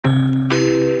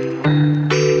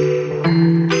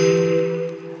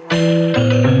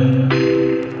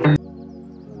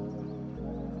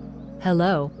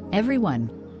Hello, everyone.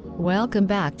 Welcome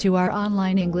back to our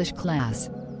online English class.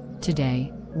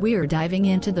 Today, we're diving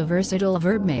into the versatile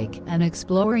verb make and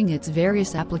exploring its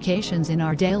various applications in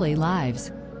our daily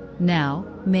lives. Now,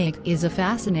 make is a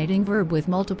fascinating verb with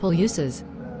multiple uses.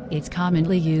 It's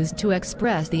commonly used to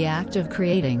express the act of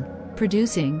creating,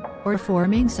 producing, or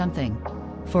forming something.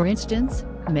 For instance,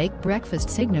 make breakfast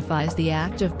signifies the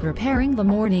act of preparing the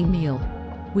morning meal.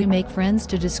 We make friends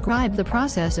to describe the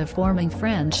process of forming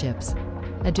friendships.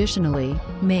 Additionally,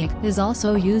 make is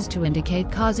also used to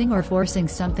indicate causing or forcing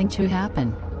something to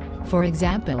happen. For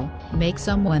example, make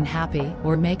someone happy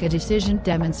or make a decision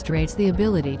demonstrates the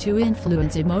ability to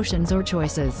influence emotions or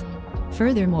choices.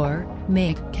 Furthermore,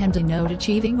 make can denote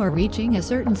achieving or reaching a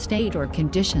certain state or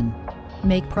condition.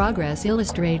 Make progress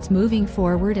illustrates moving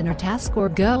forward in a task or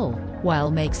goal, while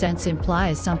make sense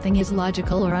implies something is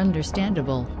logical or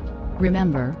understandable.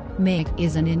 Remember, make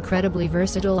is an incredibly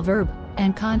versatile verb,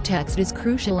 and context is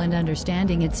crucial in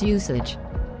understanding its usage.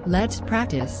 Let's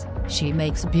practice. She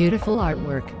makes beautiful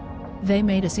artwork. They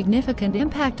made a significant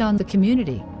impact on the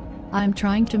community. I'm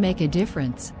trying to make a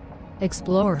difference.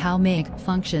 Explore how make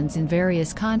functions in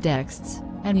various contexts,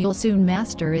 and you'll soon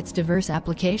master its diverse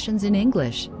applications in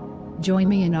English. Join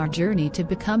me in our journey to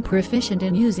become proficient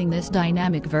in using this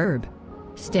dynamic verb.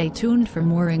 Stay tuned for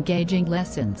more engaging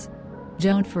lessons.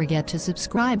 Don't forget to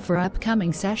subscribe for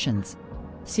upcoming sessions.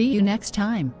 See you next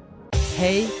time.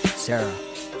 Hey, Sarah.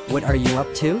 What are you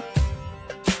up to?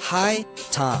 Hi,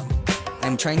 Tom.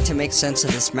 I'm trying to make sense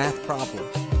of this math problem.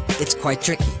 It's quite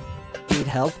tricky. Need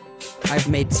help? I've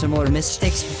made similar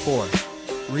mistakes before.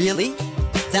 Really?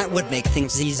 That would make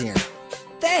things easier.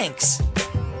 Thanks!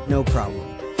 No problem.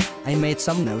 I made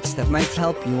some notes that might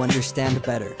help you understand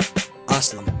better.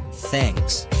 Awesome.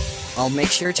 Thanks. I'll make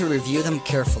sure to review them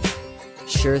carefully.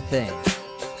 Sure thing.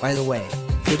 By the way,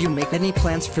 did you make any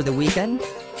plans for the weekend?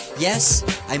 Yes,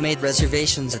 I made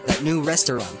reservations at that new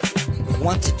restaurant.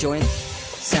 Want to join?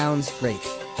 Sounds great.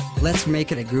 Let's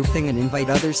make it a group thing and invite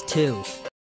others too.